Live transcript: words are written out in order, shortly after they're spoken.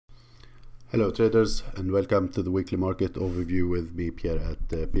Hello traders, and welcome to the weekly market overview with me, Pierre at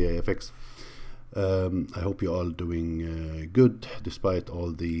PAFX. I hope you're all doing good despite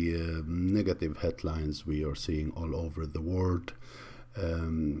all the negative headlines we are seeing all over the world.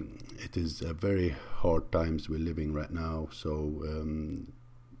 It is a very hard times we're living right now, so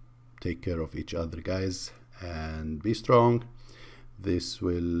take care of each other, guys, and be strong. This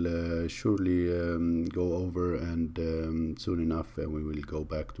will surely go over, and soon enough we will go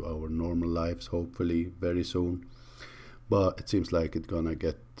back to our normal lives, hopefully very soon. But it seems like it's gonna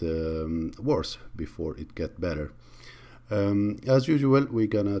get worse before it get better. As usual, we're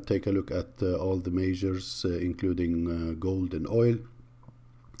gonna take a look at all the measures, including gold and oil.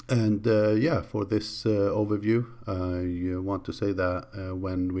 And yeah, for this overview, I want to say that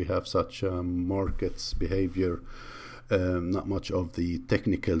when we have such markets behavior, not much of the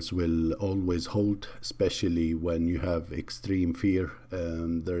technicals will always hold, especially when you have extreme fear.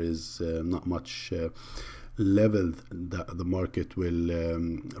 There is not much level that the market will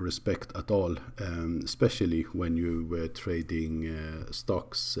respect at all, especially when you were trading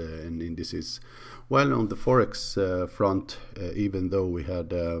stocks and indices. Well, on the Forex front, even though we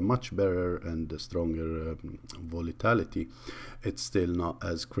had much better and stronger volatility, it's still not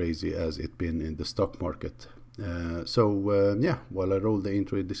as crazy as it's been in the stock market. Yeah, while I roll the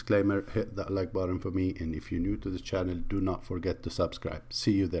intro disclaimer, hit that like button for me, and if you're new to the channel, do not forget to subscribe.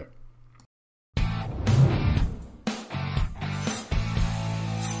 See you there.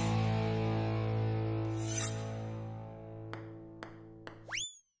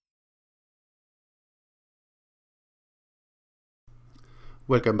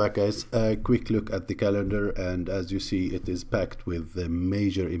 Welcome back, guys. A quick look at the calendar, and as you see, it is packed with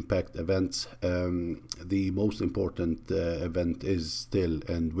major impact events. The most important event is still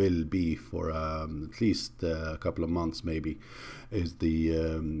and will be for at least a couple of months maybe, is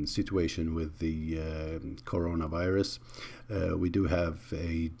the situation with the coronavirus. We do have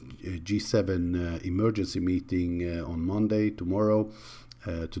a G7 emergency meeting on Monday, tomorrow,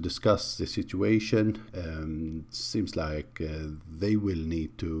 to discuss the situation. Seems like they will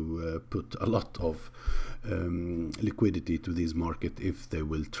need to put a lot of liquidity to this market if they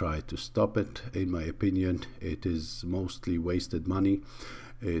will try to stop it. In my opinion, it is mostly wasted money.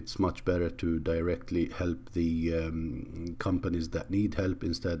 It's much better to directly help the companies that need help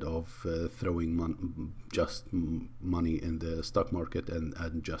instead of throwing just money in the stock market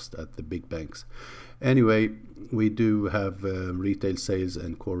and just at the big banks. Anyway, we do have retail sales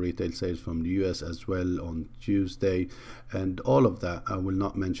and core retail sales from the US as well on Tuesday, and all of that, I will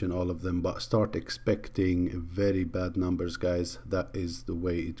not mention all of them, but start expecting very bad numbers, guys. That is the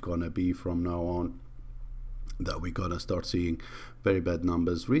way it's gonna be from now on, that we're gonna start seeing very bad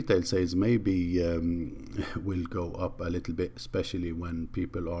numbers. Retail sales maybe will go up a little bit, especially when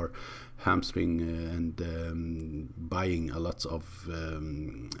people are hamstring and buying a lot of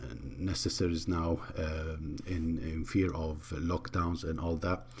necessaries now in fear of lockdowns and all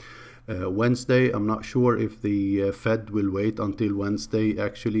that. Wednesday, I'm not sure if the Fed will wait until Wednesday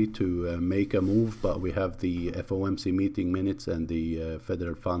actually to make a move, but we have the FOMC meeting minutes and the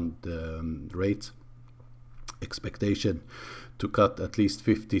federal fund rates expectation to cut at least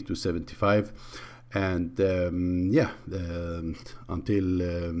 50 to 75, and yeah, until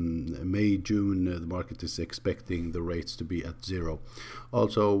May, June, the market is expecting the rates to be at zero.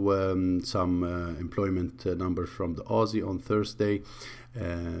 Also some employment numbers from the Aussie on Thursday,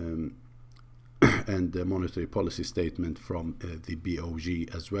 and the monetary policy statement from the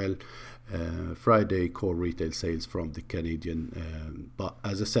BOG as well. Friday, core retail sales from the Canadian, but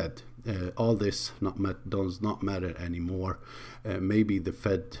as I said, all this does not matter anymore. Maybe the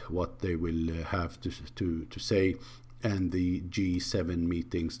Fed, what they will have to say, and the G7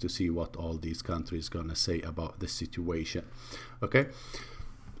 meetings to see what all these countries gonna say about the situation. Okay,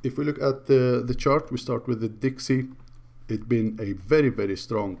 if we look at the chart, we start with the Dixie. It's been a very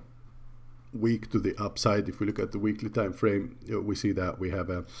strong week to the upside. If we look at the weekly time frame, we see that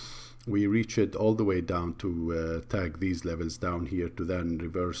we reach it all the way down to tag these levels down here, to then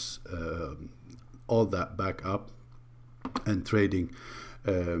reverse all that back up and trading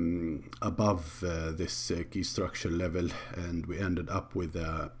above this key structure level, and we ended up with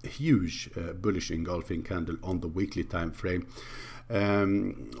a huge bullish engulfing candle on the weekly time frame.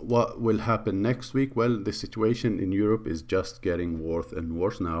 What will happen next week? Well, the situation in Europe is just getting worse and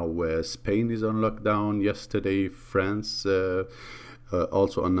worse now, where Spain is on lockdown. Yesterday, France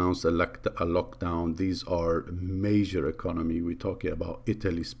also announced a lockdown. These are major economy. We're talking about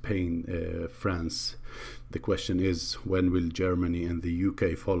Italy, Spain, France. The question is, when will Germany and the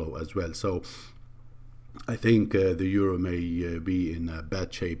UK follow as well? So I think the euro may be in a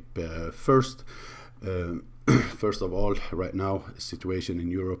bad shape first. First of all, right now, the situation in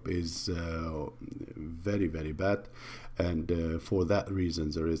Europe is very, very bad. And for that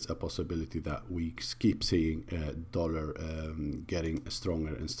reason, there is a possibility that we keep seeing dollar getting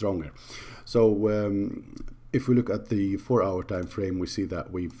stronger and stronger. So if we look at the 4-hour time frame, we see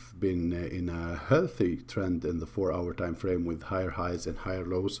that we've been in a healthy trend in the 4-hour time frame with higher highs and higher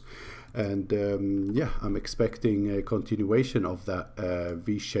lows. And yeah, I'm expecting a continuation of that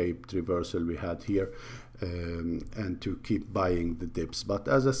V-shaped reversal we had here, and to keep buying the dips. But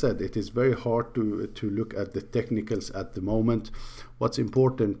as I said, it is very hard to look at the technicals at the moment. What's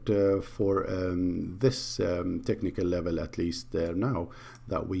important for this technical level, at least now,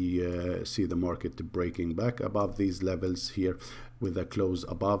 that we see the market breaking back above these levels here with a close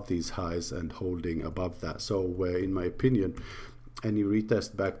above these highs and holding above that. So in my opinion, any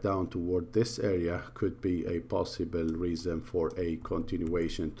retest back down toward this area could be a possible reason for a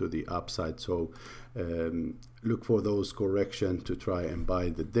continuation to the upside. So look for those corrections to try and buy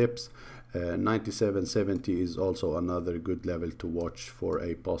the dips. 97.70 is also another good level to watch for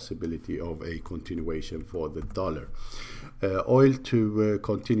a possibility of a continuation for the dollar. Oil to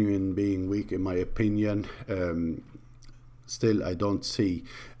continue in being weak, in my opinion. Still, I don't see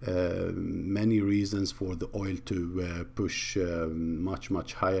many reasons for the oil to push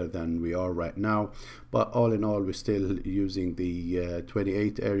much higher than we are right now. But all in all, we're still using the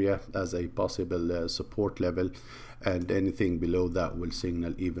 28 area as a possible support level, and anything below that will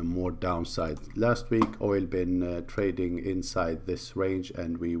signal even more downside. Last week, oil been trading inside this range,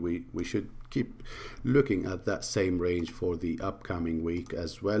 and we should keep looking at that same range for the upcoming week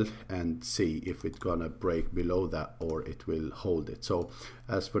as well, and see if it's gonna break below that or it will hold it. So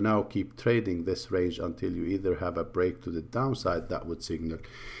as for now, keep trading this range until you either have a break to the downside that would signal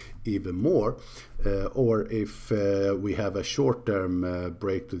even more, or if we have a short-term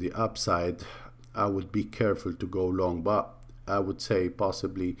break to the upside, I would be careful to go long, but I would say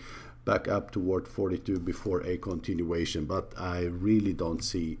possibly back up toward 42 before a continuation. But I really don't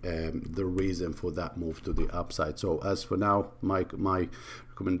see the reason for that move to the upside. So as for now, my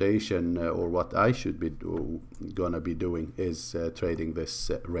recommendation or what I should be gonna be doing is trading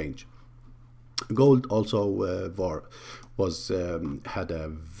this range. Gold also had a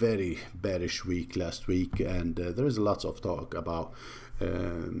very bearish week last week, and there is lots of talk about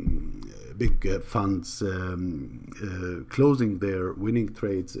big funds closing their winning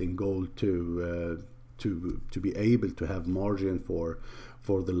trades in gold to be able to have margin for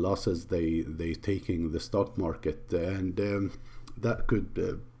the losses they taking the stock market, and that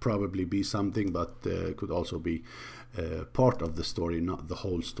could probably be something, but could also be part of the story, not the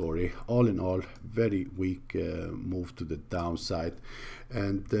whole story. All in all, very weak move to the downside,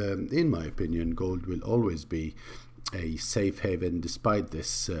 and in my opinion, gold will always be a safe haven despite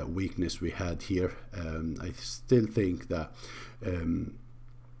this weakness we had here. I still think that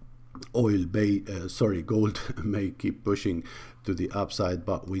gold may keep pushing to the upside,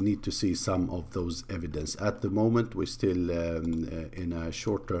 but we need to see some of those evidence. At the moment, we're still in a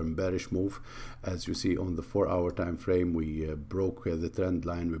short-term bearish move. As you see on the 4-hour time frame, we broke the trend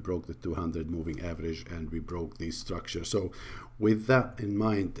line, we broke the 200 moving average, and we broke the structure. So with that in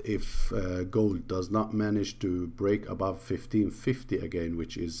mind, if gold does not manage to break above 1550 again,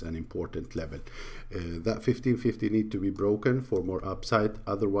 which is an important level, that 1550 need to be broken for more upside.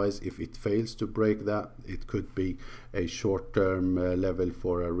 Otherwise, if it fails to break that, it could be a short-term level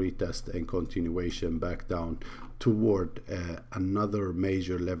for a retest and continuation back down toward another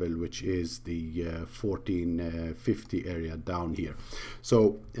major level, which is the 1450 area down here.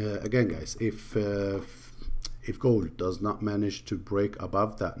 So again, guys, if gold does not manage to break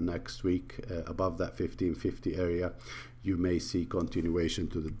above that next week, above that 1550 area, you may see continuation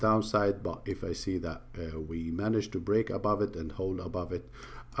to the downside. But if I see that we manage to break above it and hold above it,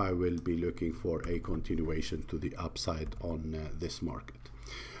 I will be looking for a continuation to the upside on this market.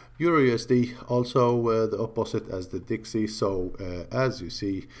 Euro USD also the opposite as the Dixie. So as you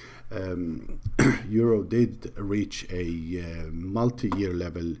see, Euro did reach a multi-year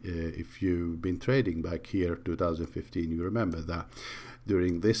level. If you've been trading back here 2015, you remember that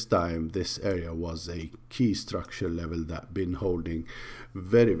during this time this area was a key structure level that been holding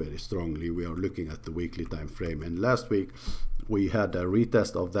very strongly. We are looking at the weekly time frame, and last week we had a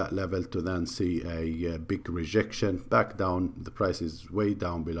retest of that level to then see a big rejection back down. The price is way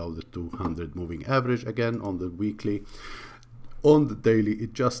down below the 200 moving average again on the weekly. On the daily,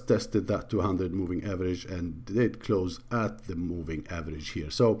 it just tested that 200 moving average and did close at the moving average here.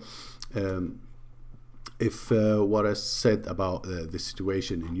 So if what I said about the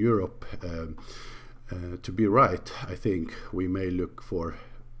situation in Europe to be right. I think we may look for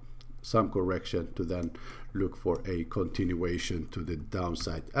some correction to then look for a continuation to the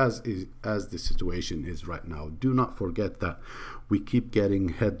downside as the situation is right now. Do not forget that we keep getting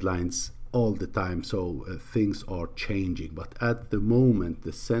headlines all the time, so things are changing, but at the moment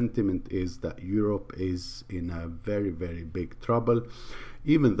the sentiment is that Europe is in a very, very big trouble,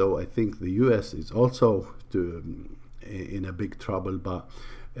 even though I think the US is also in a big trouble. But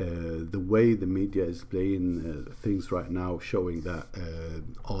the way the media is playing things right now, showing that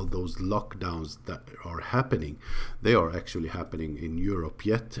all those lockdowns that are happening, they are actually happening in Europe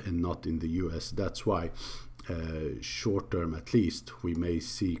yet and not in the US. That's why short term at least we may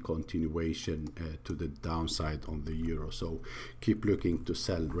see continuation to the downside on the euro, so keep looking to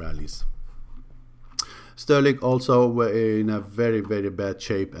sell rallies. Sterling also in a very, very bad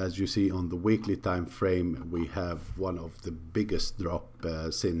shape. As you see on the weekly time frame, we have one of the biggest drop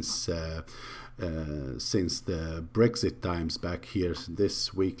since the Brexit times back here.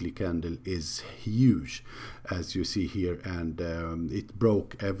 This weekly candle is huge, as you see here, and it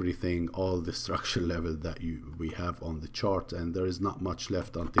broke everything, all the structure level that we have on the chart, and there is not much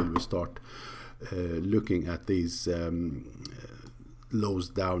left until we start looking at these lows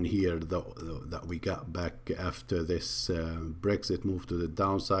down here that we got back after this Brexit move to the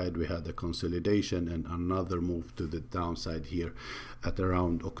downside. We had a consolidation and another move to the downside here at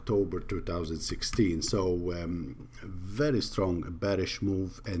around October 2016. So very strong bearish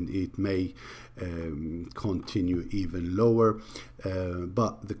move, and it may continue even lower,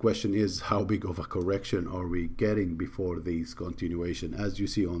 but the question is, how big of a correction are we getting before this continuation? As you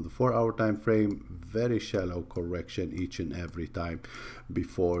see on the 4-hour time frame, very shallow correction each and every time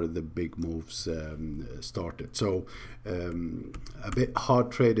before the big moves started. So a bit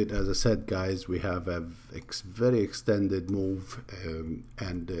hard traded, as I said, guys. We have a very extended move,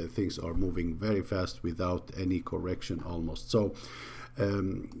 and things are moving very fast without any correction almost. So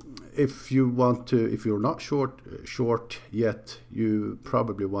if you're not short yet, you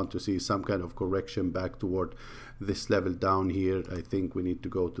probably want to see some kind of correction back toward this level down here. I think we need to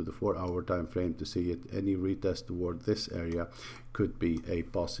go to the 4-hour time frame to see it. Any retest toward this area could be a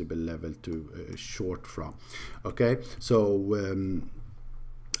possible level to short from. Okay, so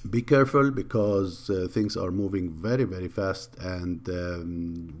be careful, because things are moving very, very fast, and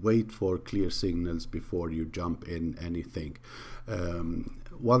wait for clear signals before you jump in anything.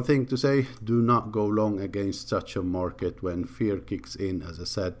 One thing to say, do not go long against such a market. When fear kicks in, as I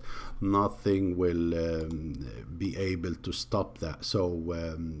said, nothing will be able to stop that. So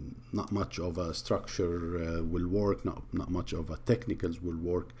not much of a structure will work, not much of a technicals will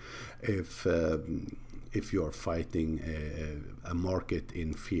work if you're fighting a market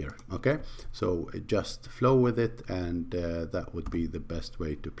in fear. Okay, so just flow with it, and that would be the best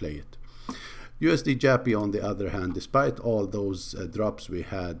way to play it. USD JAPY, on the other hand, despite all those drops we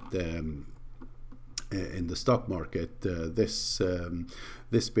had in the stock market, this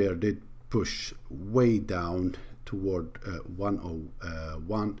pair did push way down toward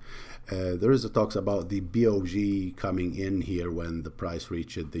 101. There is a talks about the BOG coming in here when the price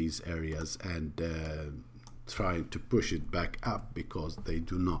reached these areas, and trying to push it back up, because they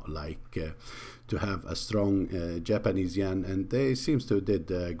do not like to have a strong Japanese yen, and they seems to did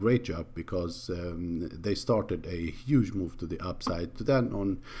a great job, because they started a huge move to the upside. Then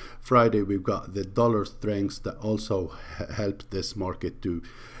on Friday we've got the dollar strength that also helped this market to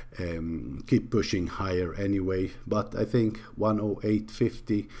keep pushing higher anyway. But I think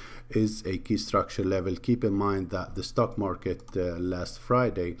 108.50 is a key structure level. Keep in mind that the stock market last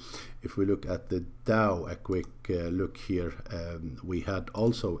Friday, if we look at the Dow, a quick look here, we had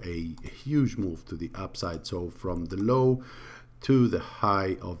also a huge move to the upside. So from the low to the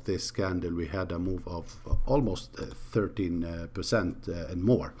high of this candle, we had a move of almost 13% and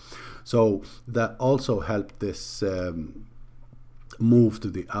more. So that also helped this move to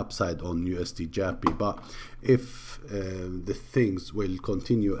the upside on USD JAPY. But if the things will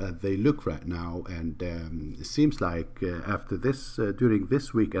continue as they look right now, and it seems like after this during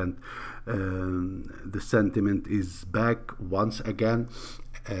this weekend the sentiment is back once again,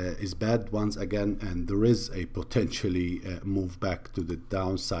 is bad once again, and there is a potentially move back to the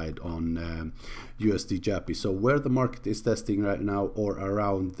downside on USD JAPY. So where the market is testing right now, or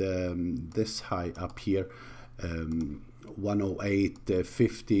around this high up here,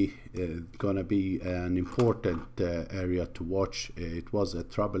 108.50 gonna be an important area to watch. It was a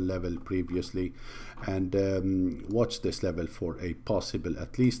trouble level previously, and watch this level for a possible,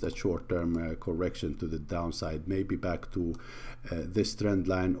 at least a short-term correction to the downside, maybe back to this trend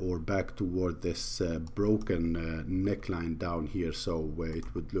line or back toward this broken neckline down here. So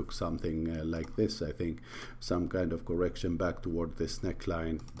it would look something like this. I think some kind of correction back toward this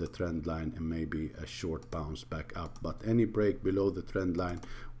neckline, the trend line, and maybe a short bounce back up. But any break below the trend line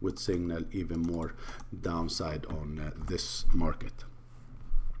would signal even more downside on this market.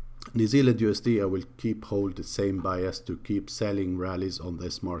 New Zealand USD, I will hold the same bias to keep selling rallies on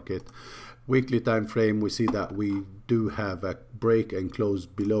this market. Weekly time frame, we see that we do have a break and close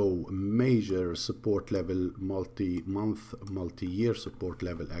below major support level, multi-month, multi-year support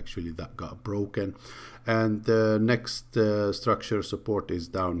level actually, that got broken. And the next structure support is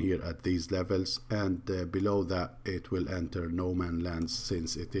down here at these levels, and below that it will enter no man land,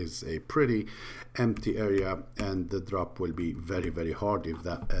 since it is a pretty empty area, and the drop will be very, very hard if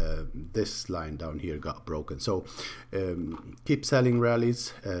that this line down here got broken. So keep selling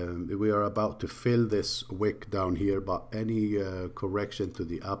rallies. We are about to fill this wick down here, but any correction to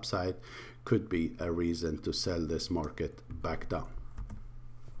the upside could be a reason to sell this market back down.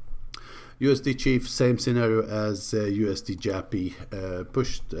 USD Chief, same scenario as USD JAPY,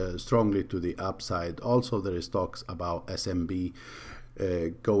 pushed strongly to the upside. Also there is talks about SMB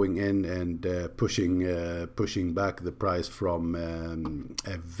going in and pushing back the price from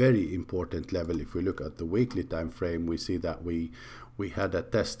a very important level. If we look at the weekly time frame, we see that we had a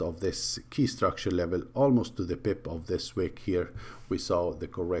test of this key structure level almost to the pip of this wick here. We saw the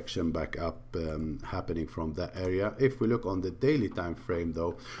correction back up happening from that area. If we look on the daily time frame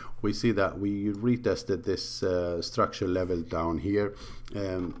though, we see that we retested this structure level down here.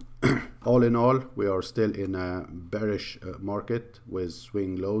 All in all, we are still in a bearish market with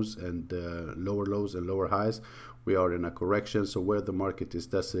swing lows and lower lows and lower highs. We are in a correction, so where the market is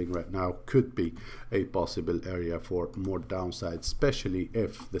testing right now could be a possible area for more downside, especially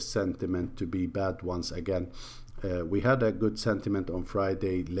if the sentiment to be bad once again. We had a good sentiment on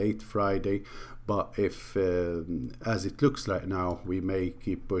Friday, late Friday, but if as it looks right now, we may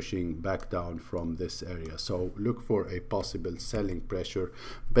keep pushing back down from this area. So look for a possible selling pressure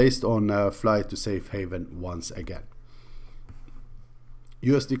based on flight to safe haven once again.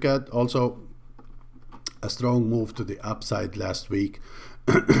 USD CAD, also a strong move to the upside last week.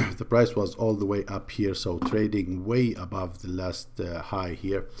 The price was all the way up here, so trading way above the last high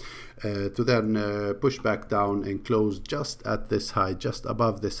here, to then push back down and close just at this high, just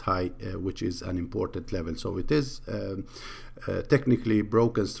above this high, which is an important level. So it is technically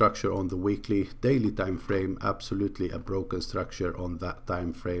broken structure on the weekly. Daily time frame, absolutely a broken structure on that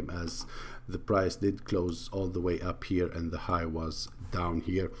time frame, as the price did close all the way up here and the high was down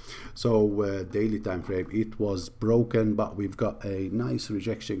here. So daily time frame, it was broken, but we've got a nice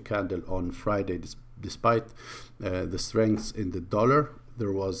rejection candle on Friday. Despite the strengths in the dollar,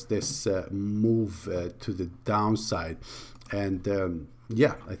 there was this move to the downside, and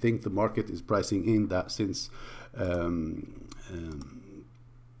yeah, I think the market is pricing in that since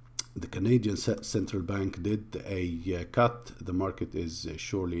the Canadian Central Bank did a cut, the market is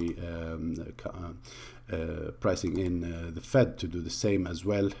surely pricing in the Fed to do the same as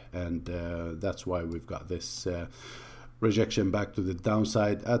well, and that's why we've got this rejection back to the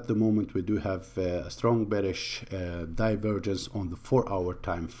downside. At the moment, we do have a strong bearish divergence on the 4-hour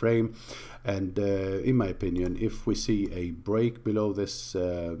time frame, and in my opinion, if we see a break below this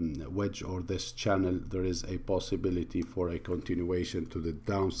wedge or this channel, there is a possibility for a continuation to the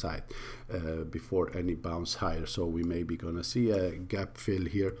downside before any bounce higher. So we may be gonna see a gap fill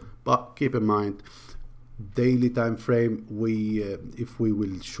here, but keep in mind, daily time frame, if we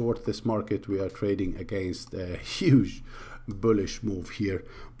will short this market, we are trading against a huge bullish move here,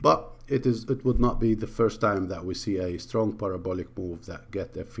 but it would not be the first time that we see a strong parabolic move that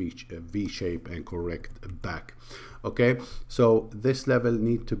get a V shape and correct back. Okay, so this level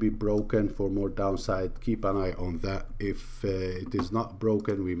need to be broken for more downside. Keep an eye on that. If it is not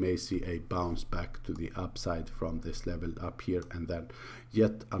broken, we may see a bounce back to the upside from this level up here, and then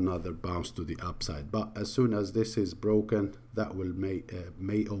yet another bounce to the upside. But as soon as this is broken, that will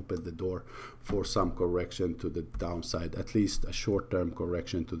may open the door for some correction to the downside. At least a short-term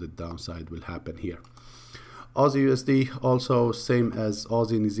correction to the downside will happen here. Aussie USD also same as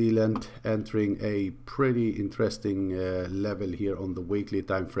Aussie New Zealand, entering a pretty interesting level here on the weekly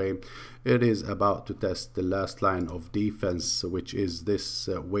time frame. It is about to test the last line of defense, which is this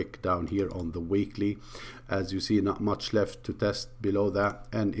wick down here on the weekly. As you see, not much left to test below that,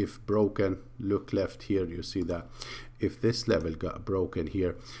 and if broken, look left here, you see that if this level got broken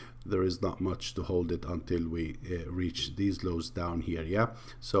here, there is not much to hold it until we reach these lows down here. Yeah,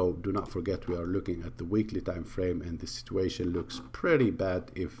 so do not forget we are looking at the weekly time frame, and the situation looks pretty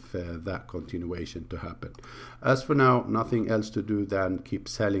bad if that continuation to happen. As for now, nothing else to do than keep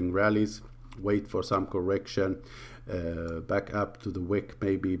selling rallies, wait for some correction, back up to the wick,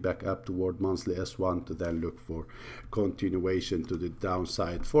 maybe back up toward monthly S1, to then look for continuation to the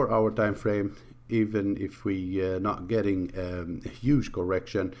downside for our time frame. Even if we not getting a huge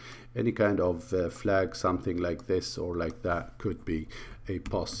correction, any kind of flag, something like this or like that, could be a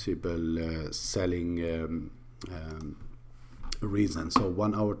possible selling reason. So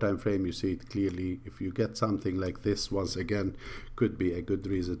 1 hour time frame, you see it clearly. If you get something like this, once again, could be a good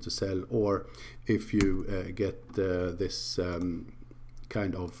reason to sell. Or if you get this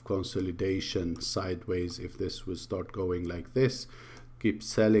kind of consolidation sideways, if this will start going like this, keep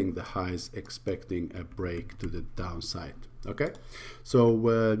selling the highs, expecting a break to the downside. Okay,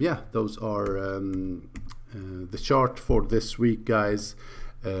 so yeah, those are the chart for this week, guys.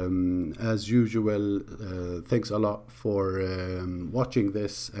 As usual, thanks a lot for watching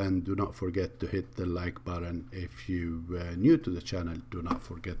this, and do not forget to hit the like button. If you new to the channel, do not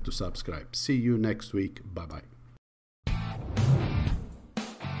forget to subscribe. See you next week. Bye bye.